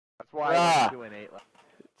That's why I went 2 and 8 left.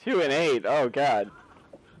 2 and 8. Oh god.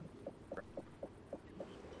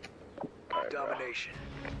 Domination.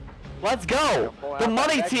 Let's go. The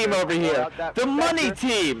money team over here. The money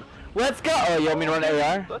team. Let's go. Oh, you want me to run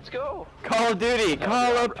AR? Let's go. Call of Duty.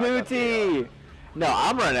 Call of Duty. No,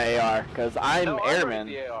 I'm running AR because I'm airman.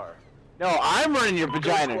 The AR. No, I'm running your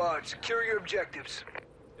vagina. Squad, secure your objectives.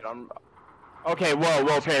 Dude, Okay,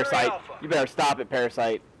 whoa, Parasite. You better stop it,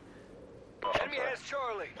 Parasite. Enemy has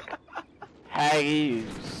Charlie. Hey, you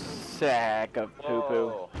sack of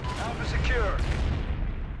poo-poo. Alpha secure.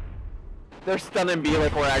 They're stunning B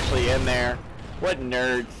like we're actually in there. What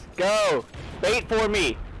nerds. Go! Bait for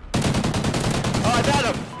me! Oh, I got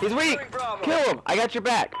him! He's weak! Kill him! I got your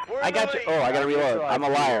back! I got you. Oh, I gotta reload. I'm a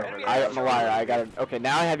liar. I'm a liar. I gotta. Okay,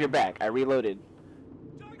 now I have your back. I reloaded.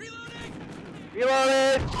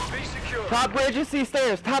 Reloaded! Be secure. Top bridges, C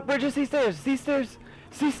stairs! Top bridges, C stairs! C stairs!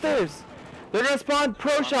 C stairs! They're gonna spawn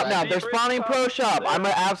pro shop now. They're spawning pro shop. I'm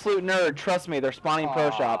an absolute nerd. Trust me, they're spawning pro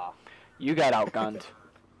shop. You got outgunned.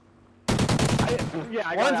 Yeah,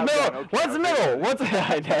 I One's middle. Okay, One's middle. One's.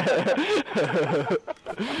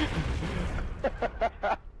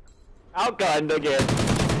 Outgunned again.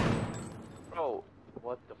 Bro,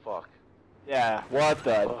 what the fuck? Yeah. What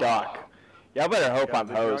the duck? Y'all better hope I'm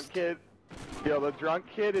host. Yo, the drunk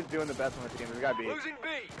kid is doing the best on this game. There's gotta be. Losing B.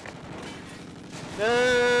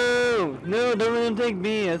 No, no, don't let him take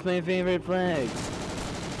B. That's my favorite flag.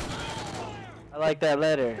 I like that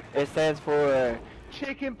letter. It stands for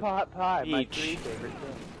Chicken pot pie. My Each. 3 favorite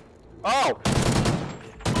things. oh.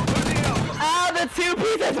 Ah, the 2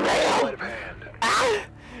 pieces real. Ah,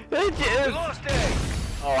 it We is. lost A.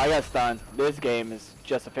 Oh, I got stunned. This game is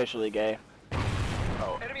just officially gay.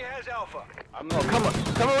 Enemy has Alpha.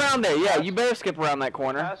 Oh, come around there. Yeah, you better skip around that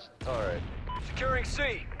corner. Alright. Securing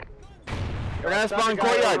C. We're gonna spawn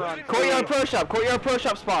courtyard. Courtyard pro shop. Courtyard pro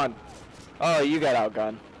shop spawn. Oh, you got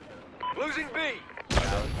outgunned. Losing B.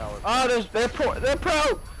 Oh, they're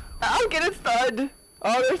pro. I'm getting stunned.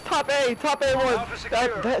 Oh, there's top A. Top A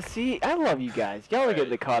one. See, I love you guys. Y'all are getting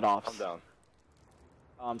the cutoffs. I'm down.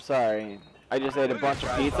 I'm sorry. I just ate a bunch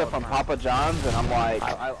of pizza from Papa John's, and I'm like,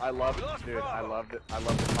 I love it, dude. I loved it. I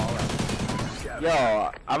love the call out.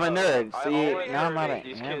 yo, I'm a nerd. I See, always now I'm out heard of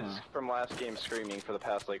these ammo. kids from last game screaming for the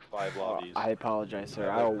past like 5 lobbies. I apologize, sir.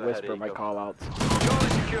 I will The whisper headache my of- callouts. Charlie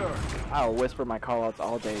secure. I will whisper my callouts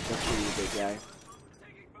all day just for you, big guy.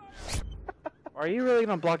 Are you really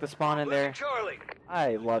gonna block the spawn in there? Losing Charlie.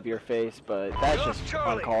 I love your face, but that's just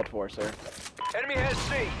uncalled for, sir. Enemy has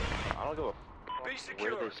C. I don't give a Be where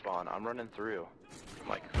secure. they spawn. I'm running through. I'm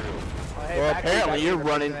like through. Oh, hey, Well, back apparently to you're back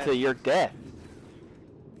running to to your death.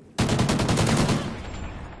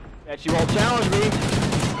 That you won't challenge me.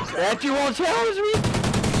 That you won't challenge me.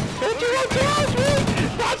 That you won't challenge me.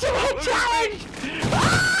 That you won't challenge.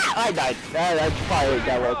 Ah! I died. That's probably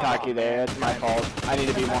got a little cocky there. That's my fault. I need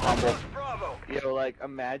to be more humble. Bravo. Yo, like,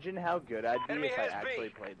 imagine how good I'd be Enemy if I has B. actually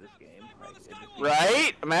played this game. Like, it'd just be-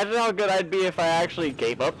 Right? Imagine how good I'd be if I actually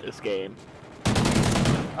gave up this game.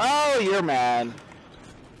 Oh, you're mad.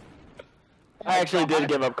 I actually did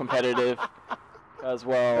give up competitive as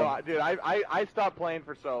well. No, dude, I stopped playing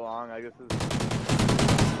for so long. Like, this is.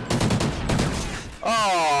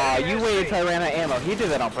 Oh, you waited till I ran out of ammo. He did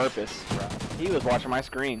that on purpose. He was watching my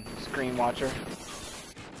screen. Screen watcher.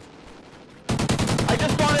 I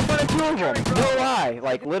just spawned in front of 2 of them. No lie.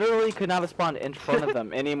 Like, literally could not have spawned in front of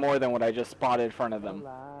them any more than what I just spotted in front of them.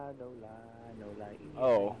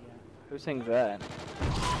 Oh. Who sings that?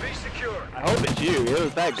 Be secure. I hope it's you. It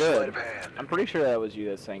was that Sleight good. of hand. I'm pretty sure that was you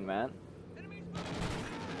that sang that.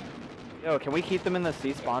 Yo, can we keep them in the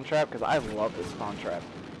C spawn trap? Because I love this spawn trap.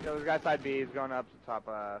 Yo, this guy side B is going up to top.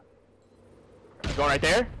 He's going right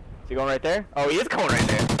there? Is he going right there? Oh, he is going right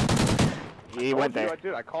there. He went there.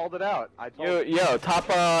 Dude, I called it out. I told Yo, top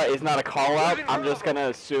is not a call out. I'm just gonna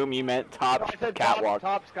assume you meant top I said catwalk.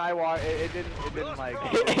 Top skywalk. It didn't like.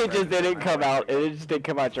 It just didn't come out. It just didn't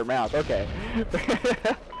come out your mouth. Okay.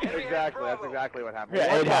 Exactly. That's exactly what happened.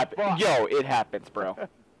 Yeah, What it the happens. fuck? Yo, it happens, bro.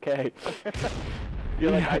 Okay. You're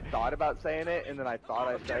like, I thought about saying it, and then I thought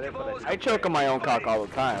I said it, but I choke on my own cock all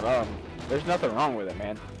the time. There's nothing wrong with it,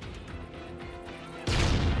 man.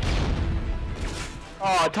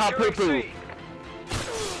 Oh, top poo poo.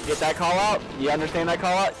 Get that call out? You understand that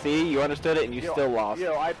call out? See, you understood it and you still lost.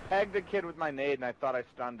 Yo, I pegged a kid with my nade and I thought I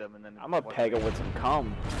stunned him, and then. I'm gonna peg it with some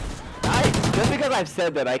cum. Just because I've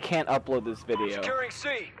said that, I can't upload this video. Securing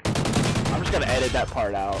C. I'm just gonna edit that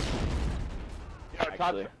part out. Yo,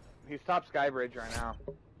 Actually. he's top sky bridge right now.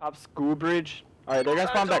 Top school bridge? Alright, they're gonna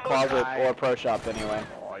spawn that closet or pro shop anyway.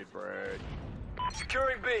 Boy bridge.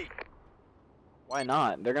 Securing B. Why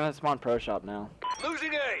not? They're gonna spawn pro shop now.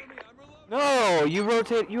 Losing A. No, you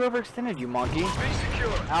rotate. You overextended, you monkey. B secure.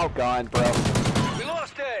 Outgunned, bro. We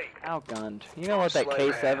lost A. Outgunned. You know what that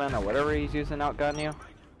K7 or whatever he's using outgun you?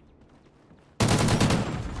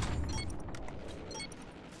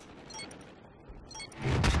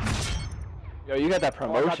 Yo, you got that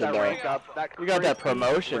promotion that though. rank up, that You got that crazy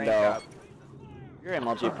promotion rank though. up. You're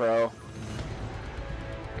MLG Pro.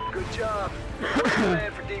 Good job.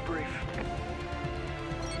 Plan for debrief.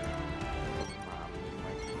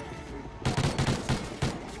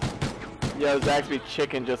 Yo, Zaxby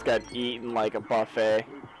chicken just got eaten like a buffet.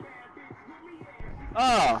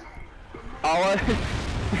 Oh. Oh.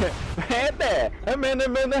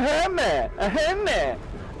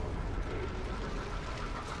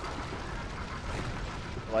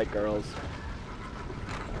 I like girls.